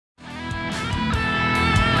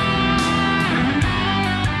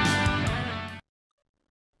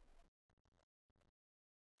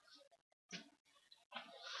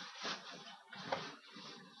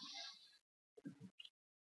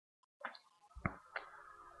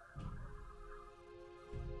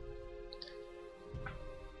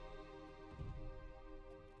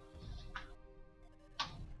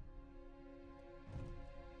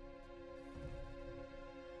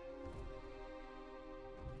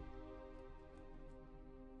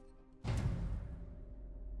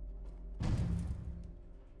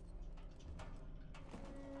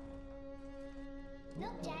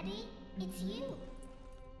Look, Daddy, it's you.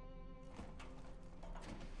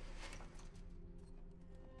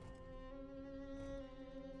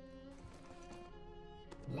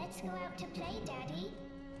 Let's go out to play, Daddy.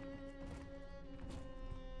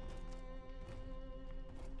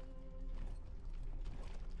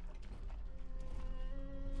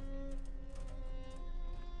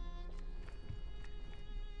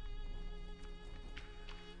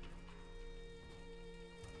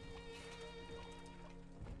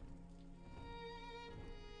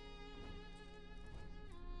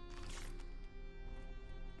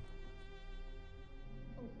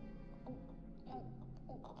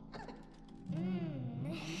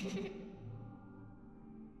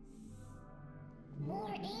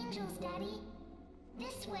 More angels, Daddy.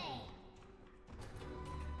 This way.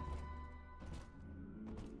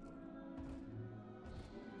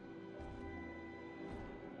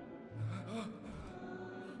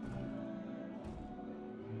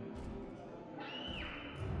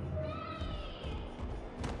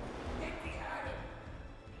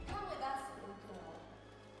 Come with us, little girl.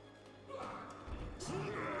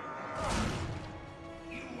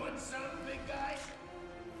 You want some, big guy?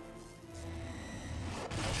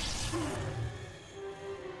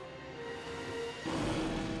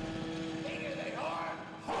 Bigger they are,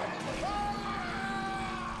 harder they are.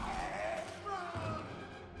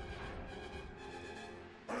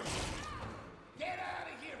 Get out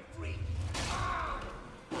of here, freak!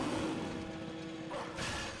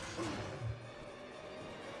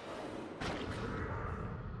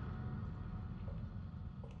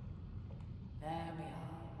 There we are.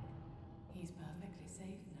 He's perfectly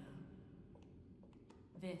safe now.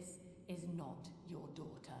 This is not your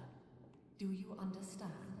daughter. Do you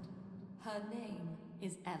understand? Her name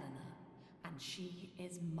is Eleanor, and she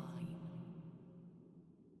is mine.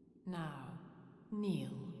 Now, kneel,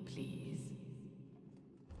 please.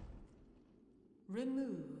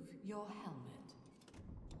 Remove your helmet.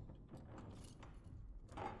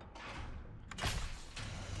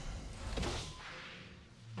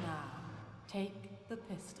 Now, take the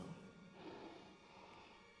pistol.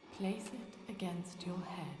 Place it against your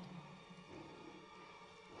head.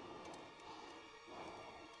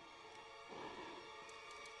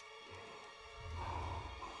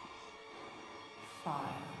 Fire.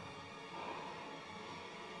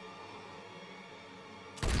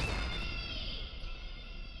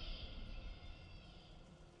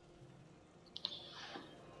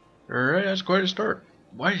 Alright, that's quite a start.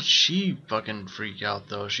 Why did she fucking freak out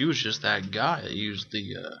though? She was just that guy that used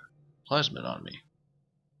the plasmid on me.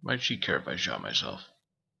 Why'd she care if I shot myself?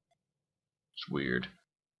 It's weird.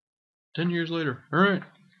 10 years later. Alright.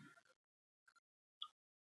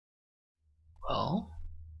 Well,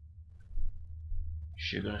 is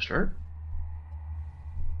she gonna start?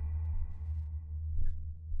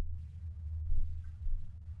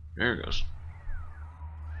 There it goes.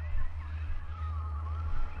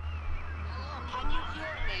 Can you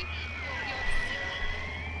hear me?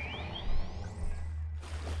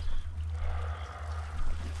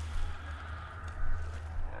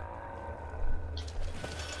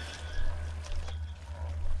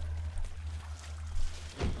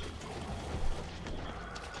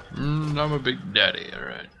 I'm a big daddy,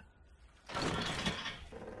 alright.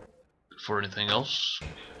 For anything else?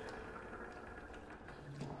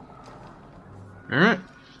 Alright.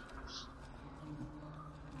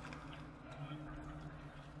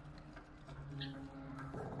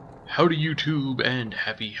 Howdy YouTube and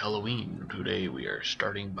happy Halloween. Today we are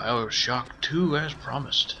starting Bioshock 2 as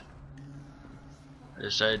promised. I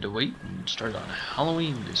decided to wait and start on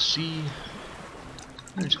Halloween to see.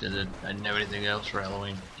 I'm just gonna, I didn't have anything else for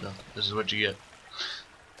Halloween, so this is what you get.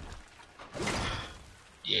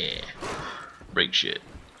 Yeah. Break shit.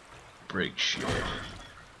 Break shit.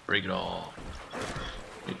 Break it all.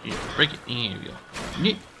 Break it. There you go.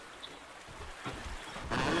 Yeah.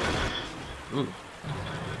 Ooh.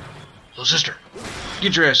 Little sister,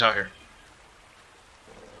 get your ass out here.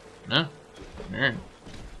 No? Alright.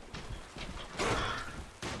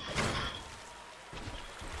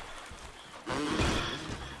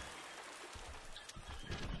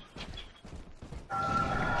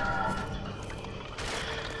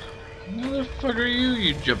 Who the fuck are you,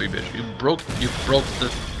 you jumpy bitch? You broke the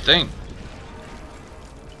thing.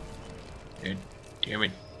 God damn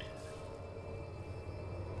it.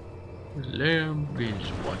 The lamb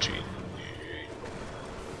is watching.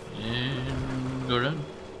 And go down.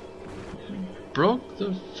 You broke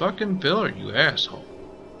the fucking pillar, you asshole.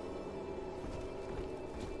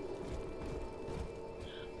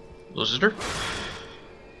 Little sister?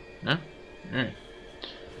 No? Alright.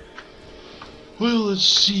 Well, let's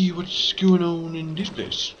see what's going on in this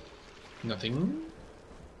place. Nothing.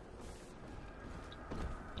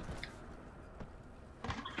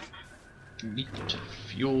 Meet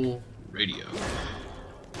fuel radio.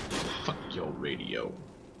 Fuck your radio.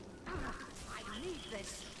 I need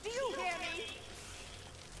this. Do you hear me?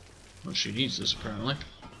 Well, she needs this apparently.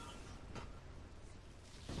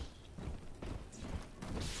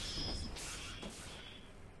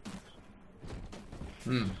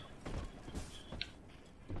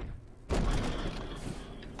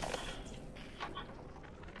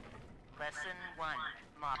 Lesson 1,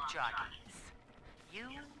 mob jockeys. You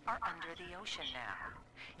are under the ocean now.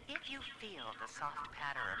 If you feel the soft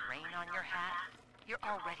patter of rain on your hat, you're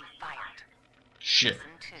already fired. Shit.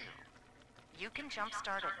 Lesson 2. You can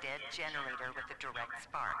jumpstart a dead generator with a direct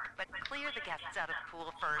spark, but clear the guests out of the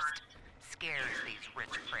pool first. Scares these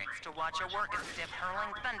rich pricks to watch a working stiff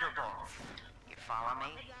hurling thunderbolts. You follow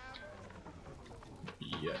me?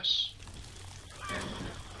 Yes.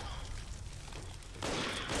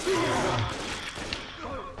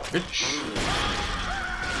 Bitch.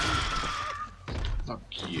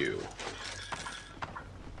 Fuck you.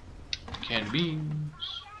 Canned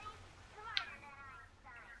beans.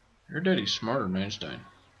 Your daddy's smarter than Einstein.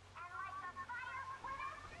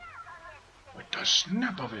 With the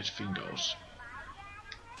snap of his fingers.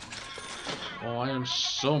 Oh, I am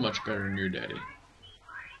so much better than your daddy.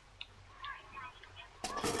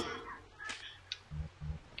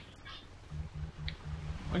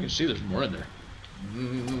 I can see there's more in there.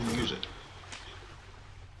 Use it.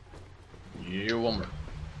 Yeah, one more.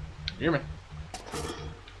 Hear me?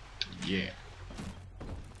 Yeah.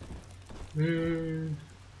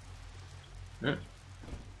 Yeah.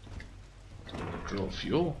 Drill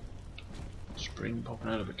fuel. Spring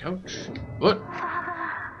popping out of a couch. What?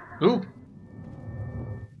 Who?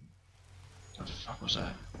 What the fuck was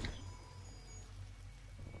that?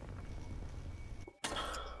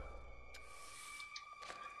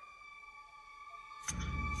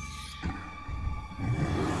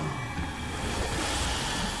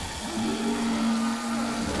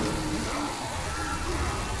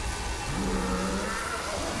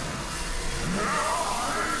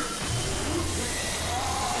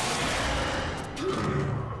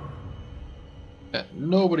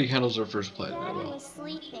 Nobody handles their first play that Daddy well. was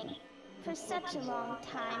sleeping for such a long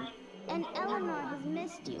time, and Eleanor has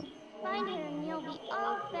missed you. Find her and you'll be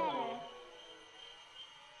all better.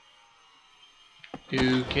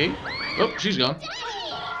 Okay. Oh, she's gone.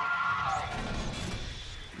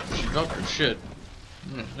 She dropped her shit.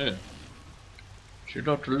 Yeah. She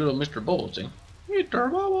dropped her little Mr. Bubbles thing.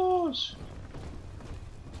 Mr. Bubbles!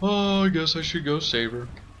 Oh, I guess I should go save her.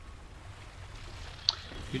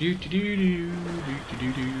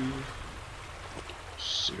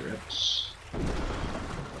 Cigarettes.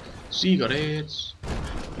 Cigarettes.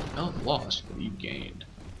 Health lost, but you gained.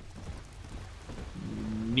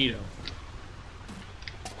 Neato.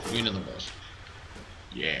 Green in the west.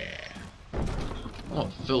 Yeah. I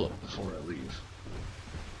want to fill it before I leave.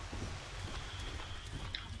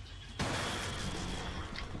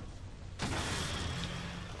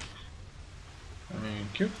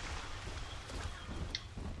 Thank you.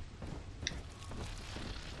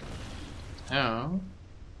 How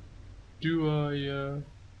do I,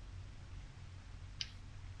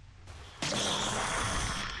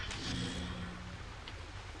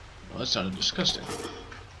 Well, that sounded disgusting.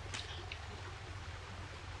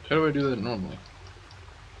 How do I do that normally?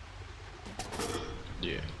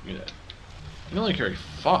 Yeah, do that. I can only carry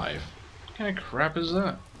 5. What kind of crap is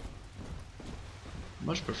that?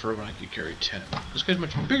 Much prefer when I could carry 10. This guy's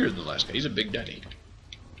much bigger than the last guy. He's a big daddy.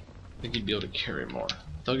 I think he'd be able to carry more.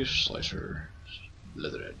 Thuggish slicer,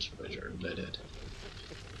 leatherhead slicer, leadhead.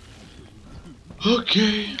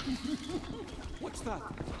 Okay. What's that?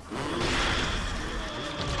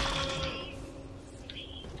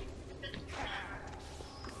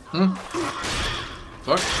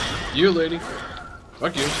 Fuck you, lady.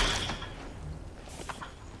 Fuck you.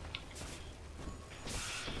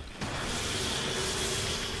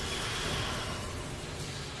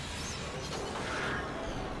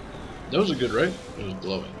 Those are good, right? It was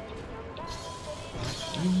glowing.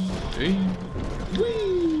 Okay.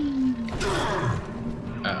 Whee!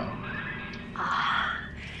 Ow.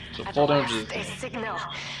 So fall down to the A signal.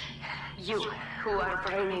 You who are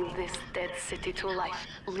bringing this dead city to life,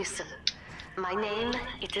 listen. My name,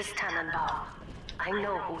 it is Tannenbaum. I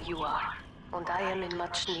know who you are, and I am in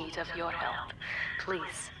much need of your help.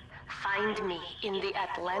 Please, find me in the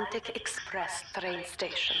Atlantic Express train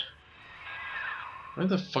station. Why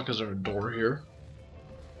the fuck is there a door here?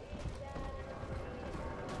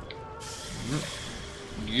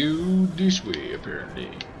 you this way, apparently.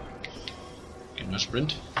 Can I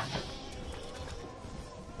sprint?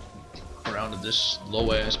 Around at this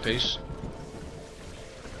low-ass pace.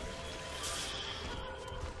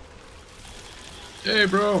 Hey,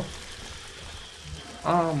 bro.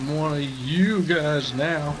 I'm one of you guys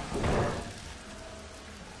now.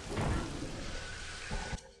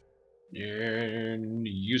 And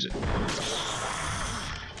use it.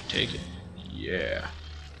 Take it. Yeah.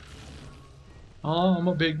 Oh, I'm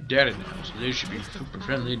a big daddy now, so they should be super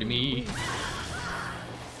friendly to me.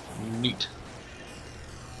 Neat.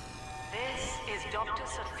 This is Dr.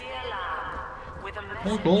 Sophia Lamb with a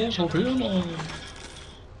message. Oh, Sophia Lamb.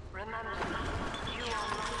 Remember, you are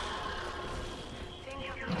mine. Think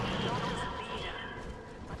of me not as a leader,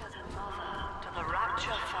 but as a mother to the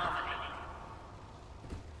Rapture family.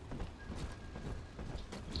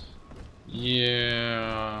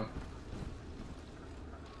 Yeah.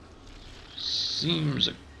 Seems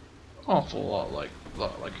an awful lot like a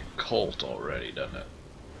cult already, doesn't it?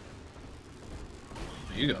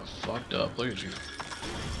 You got fucked up. Look at you.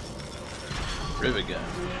 Rivet gun.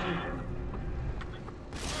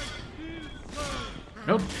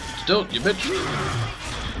 Nope. Still, you bitch.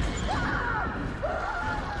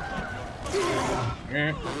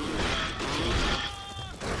 Yeah.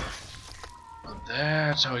 Well,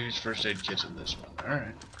 that's how you use first aid kits in this one.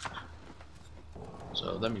 Alright.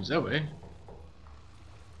 So that means that way.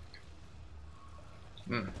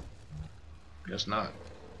 Guess not.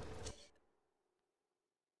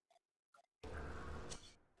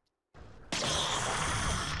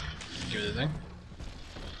 Give me the thing.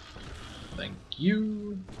 Thank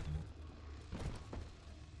you.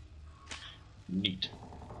 Neat.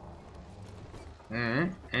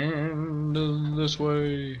 And this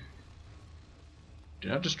way. Do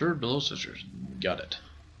not disturb below sisters. Got it.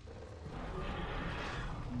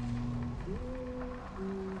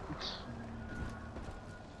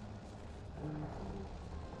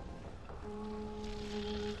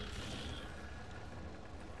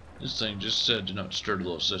 This thing just said do not disturb the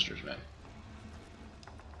little sisters, man.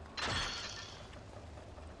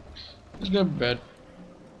 It's gonna be bad.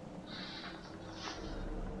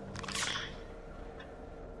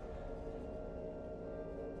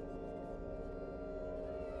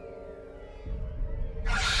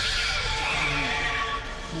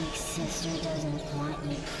 Big sister doesn't want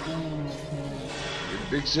you playing with me. Your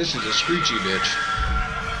big sister's a screechy bitch.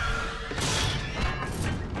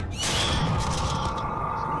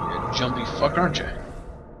 Jumpy fuck, aren't you?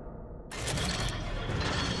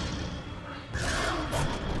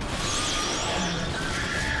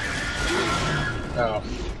 Oh.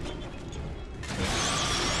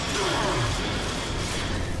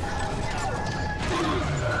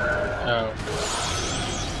 Oh.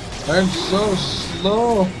 I'm so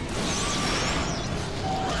slow.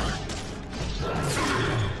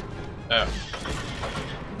 Oh.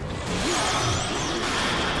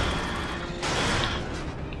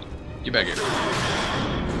 Get back here.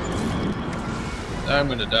 I'm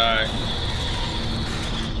gonna die.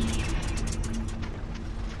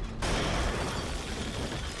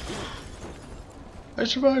 I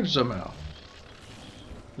survived somehow.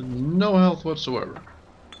 With no health whatsoever.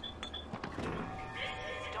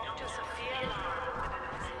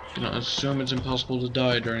 Do not assume it's impossible to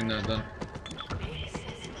die during that then.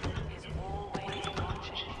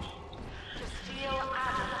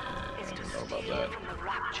 How about that?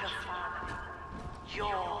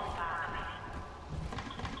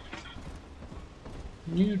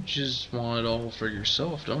 You just want it all for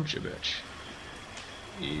yourself, don't you, bitch?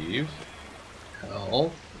 Eve.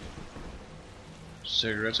 Health.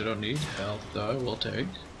 Cigarettes I don't need. Health I will take.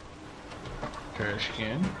 Trash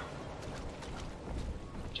can.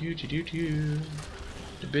 The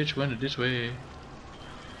bitch went this way.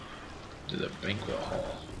 To the banquet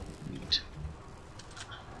hall. Neat.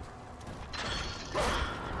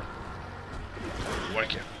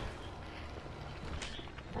 Like it.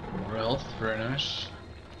 More health, very nice.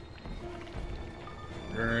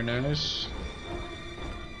 Very nice.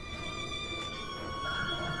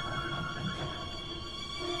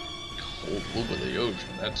 Cold blue of the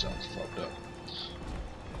ocean, that sounds fucked up.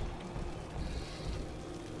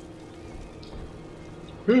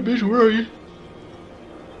 Hey bitch, where are you?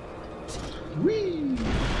 Whee!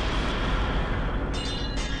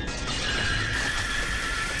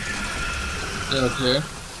 Okay.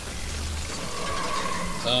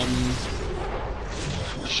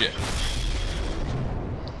 Shit.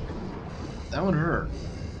 That one hurt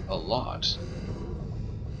a lot.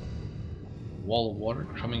 Wall of water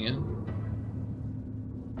coming in.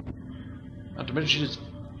 Not to mention she just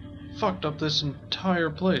fucked up this entire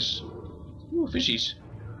place. Ooh, fishies.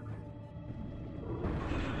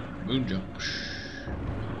 Moon jump.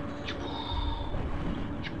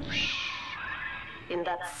 In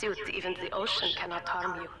that suit, even the ocean cannot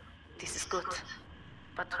harm you. This is good.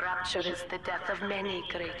 But rapture is the death of many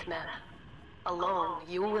great men. Alone,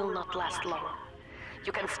 you will not last long.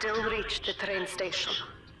 You can still reach the train station.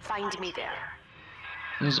 Find me there.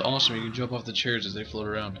 This is awesome. You can jump off the chairs as they float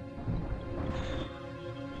around.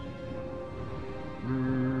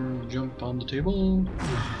 Jump on the table.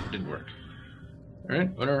 Didn't work.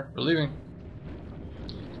 Alright, whatever. We're leaving.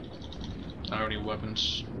 I don't have any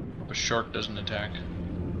weapons. Hope a shark doesn't attack.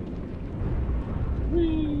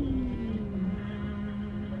 Whee!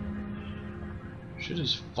 Shit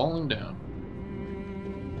is falling down.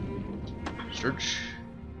 Search.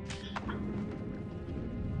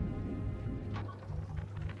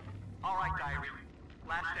 Alright, diary.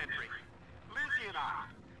 Last entry. Lizzie and I,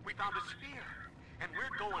 we found a sphere, and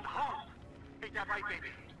we're going home. Ain't that right,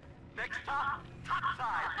 baby? Next stop,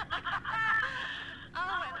 topside. Oh,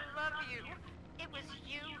 I love you. It was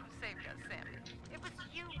you who saved us, Sammy. It was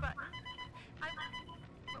you, but what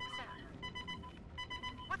was that?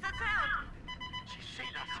 What's that sound? She's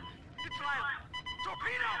seen us. It's like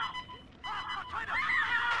torpedo. Ah, trying to.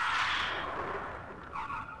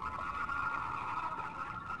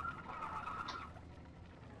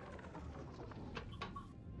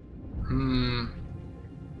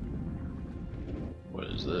 What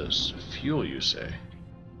is this? Fuel, you say?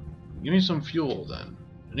 Give me some fuel, then.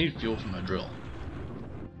 I need fuel for my drill.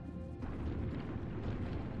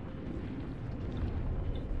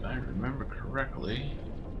 If I remember correctly,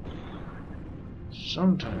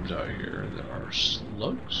 sometimes out here there are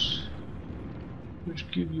slugs which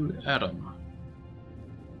give you Atom.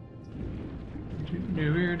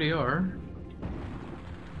 Here they are.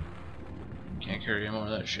 Can't carry any more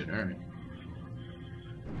of that shit, alright.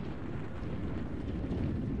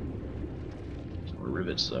 More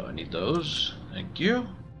rivets though, I need those. Thank you.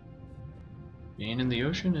 Being in the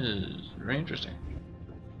ocean is very interesting.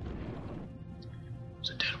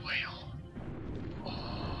 It's a dead whale.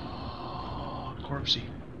 Oh, corpsey.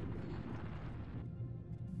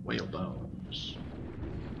 Whale bones.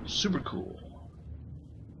 Super cool.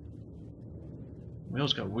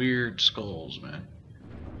 Whales got weird skulls, man.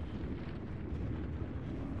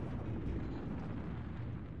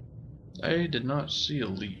 I did not see a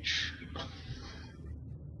leech.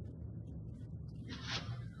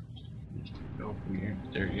 Nope, we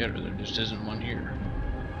ain't there yet, or there just isn't one here.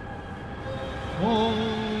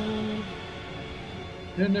 Oh!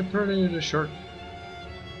 Isn't it pretty, the shark?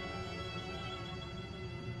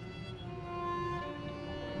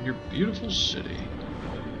 Your beautiful city.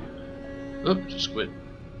 Oh, it's a squid.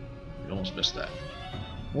 You almost missed that.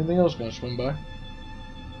 Anything else gonna swim by?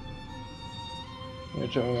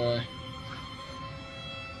 That's alright.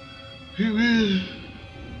 Here is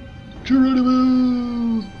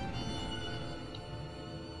Geronimo!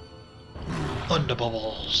 Thunder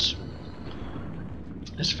bubbles.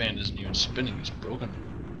 This fan isn't even spinning, it's broken.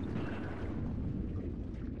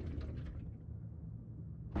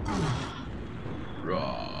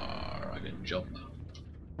 Roar, I can jump.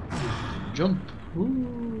 Jump.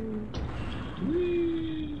 Woo.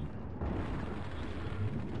 Whee.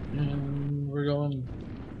 And we're going.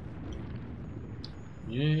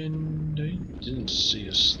 And I didn't see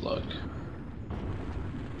a slug.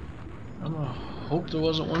 I'm gonna hope there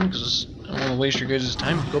wasn't one because I don't want to waste your guys'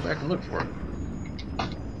 time and go back and look for it.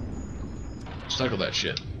 Stuck with that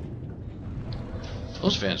shit.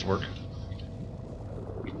 Those fans work.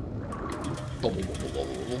 Bubble, bubble,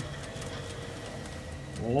 bubble, bubble.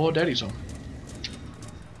 Oh, daddy's home.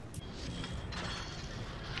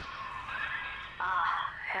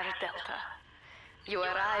 Ah, Herr Delta. You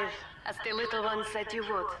arrive as the little one said you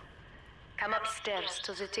would. Come upstairs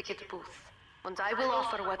to the ticket booth, and I will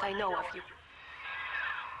offer what I know of you.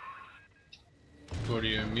 What do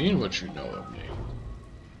you mean, what you know of me?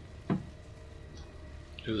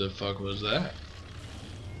 Who the fuck was that?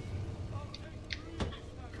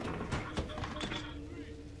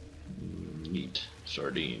 Neat.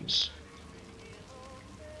 Sardines.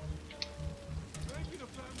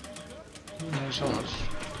 Nice helmets.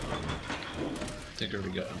 I think I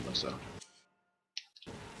already got helmets though.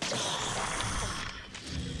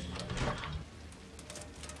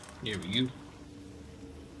 Here you.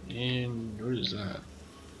 And what is that?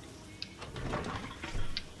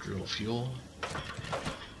 Drill fuel.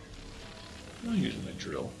 I'm using my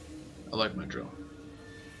drill. I like my drill.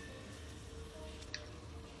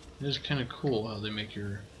 It is kind of cool how they make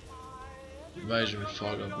your visor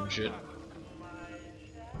fog up and shit.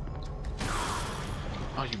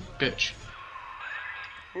 Oh, you bitch.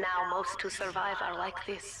 Now most who survive are like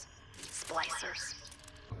this. Splicers.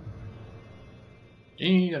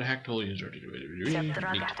 And you got a hack tool user. They're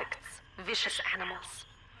drug addicts, vicious animals.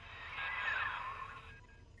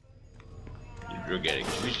 Drug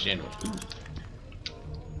addicts, vicious animals. Ooh.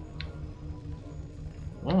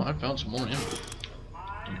 Well, I found some more info.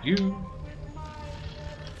 Thank you.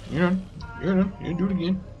 You're done. You're done. You can do it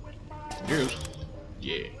again. Here goes.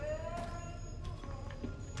 Yeah.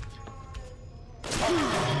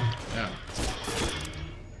 Yeah.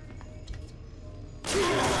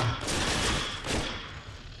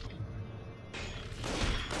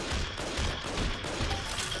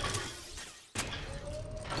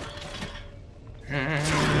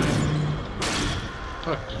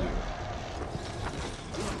 Fuck you.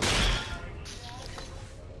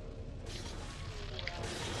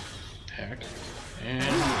 Hack.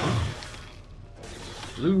 And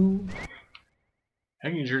blue.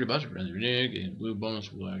 Hacking is your deposit for another dig, and blue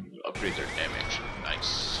bonus will upgrade their damage.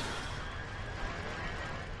 Nice.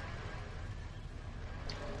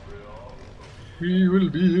 We will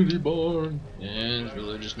be reborn. And it's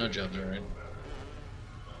religious nut jobs, alright.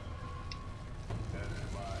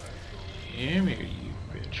 Come here, you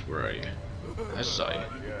bitch. Where are you? I saw you.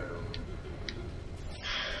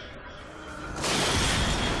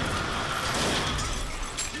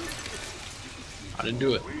 I didn't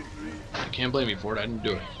do it. You can't blame me for it. I didn't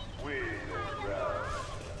do it.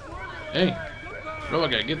 Hey, bro, I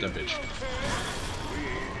gotta get that bitch.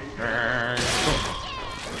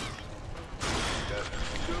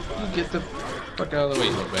 You get the fuck out of the way,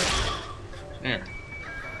 you little bitch. There.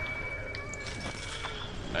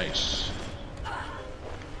 Nice.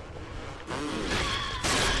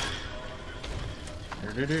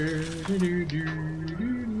 And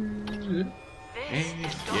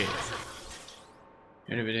yeah.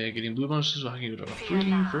 End of it, getting blue bonuses while I can go to a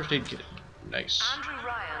free first aid kit. Nice. Andrew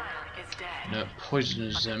Ryan is dead. Now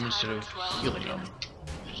poisons them instead of healing them,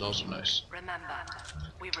 which is also nice. Remember,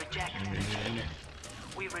 we reject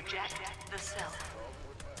we reject the self.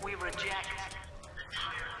 We reject.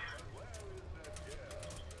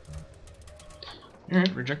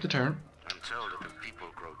 Alright, reject the turn. I'm told that the people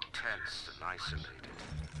grow tense and isolated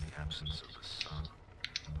in the absence of the sun.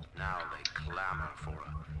 Now they clamor for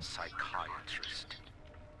a psychiatrist.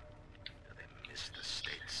 Do they miss the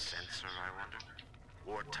state censor, I wonder?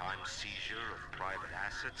 Wartime seizure of private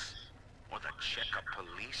assets? Or the checkup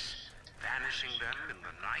police vanishing them in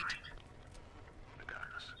the night?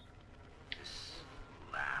 Regardless, this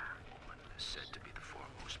Lamb woman is said to be the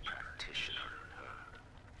foremost practitioner in her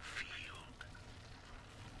field.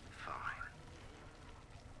 Fine.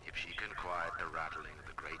 If she can quiet the rattling of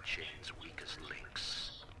the great chain's weakest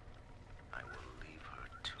links, I will leave her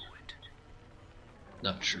to it.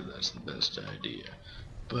 Not sure that's the best idea.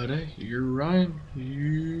 But you're Ryan.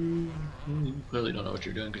 You clearly don't know what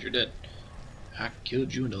you're doing because you're dead. I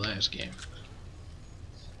killed you in the last game.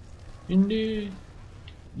 And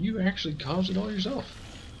you actually caused it all yourself.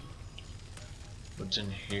 What's in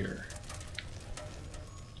here?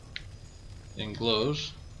 It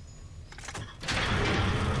glows.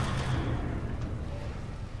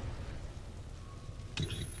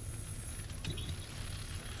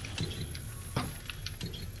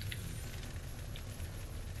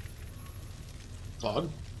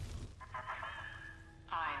 Fog.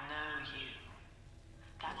 I know you.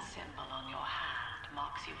 That symbol on your hand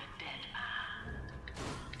marks you a dead man.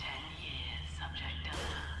 10 years, Subject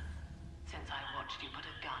Delta, since I watched you put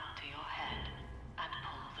a gun to your head and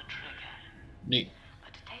pull the trigger. Neat.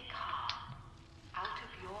 But take heart. Out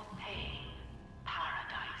of your pain,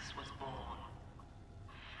 paradise was born.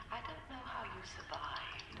 I don't know how you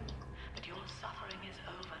survived, but your suffering is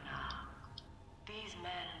over now. These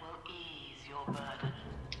men will ease your burden.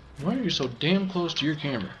 Why are you so damn close to your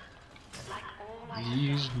camera? Like all I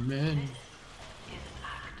These have done, men. this is an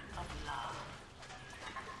act of love.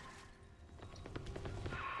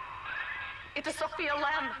 It is Sophia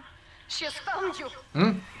Lamb. She has found you.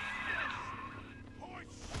 Hmm?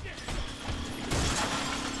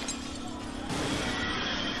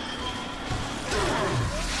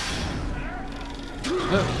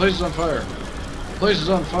 The place is on fire. The place is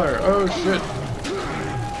on fire. Oh shit.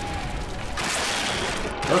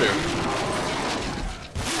 Oh dear.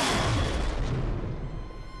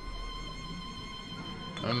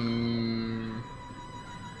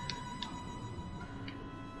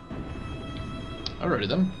 Alrighty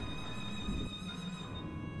then.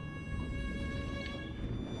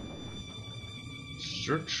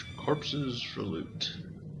 Search corpses for loot.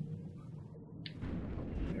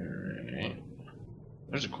 Alright.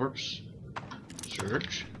 There's a corpse.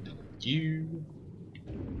 Search. You.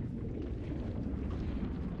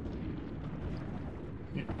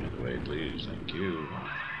 Get out of the way, please. Thank you.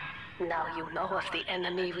 Now you know of the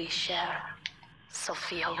enemy we share,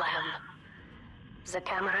 Sophia Lamb. The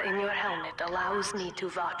camera in your helmet allows me to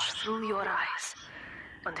watch through your eyes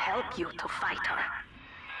and help you to fight her.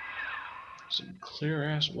 Some clear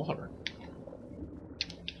ass water.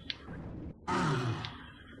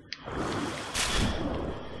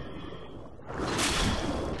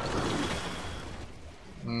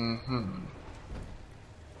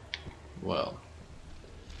 Well,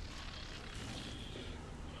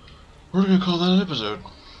 we're gonna call that an episode.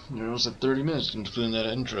 You know, it's at 30 minutes including that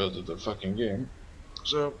intro to the fucking game.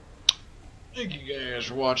 So, thank you guys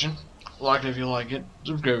for watching. Like it if you like it,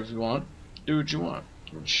 subscribe if you want, do what you want,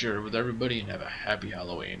 share it with everybody, and have a happy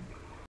Halloween.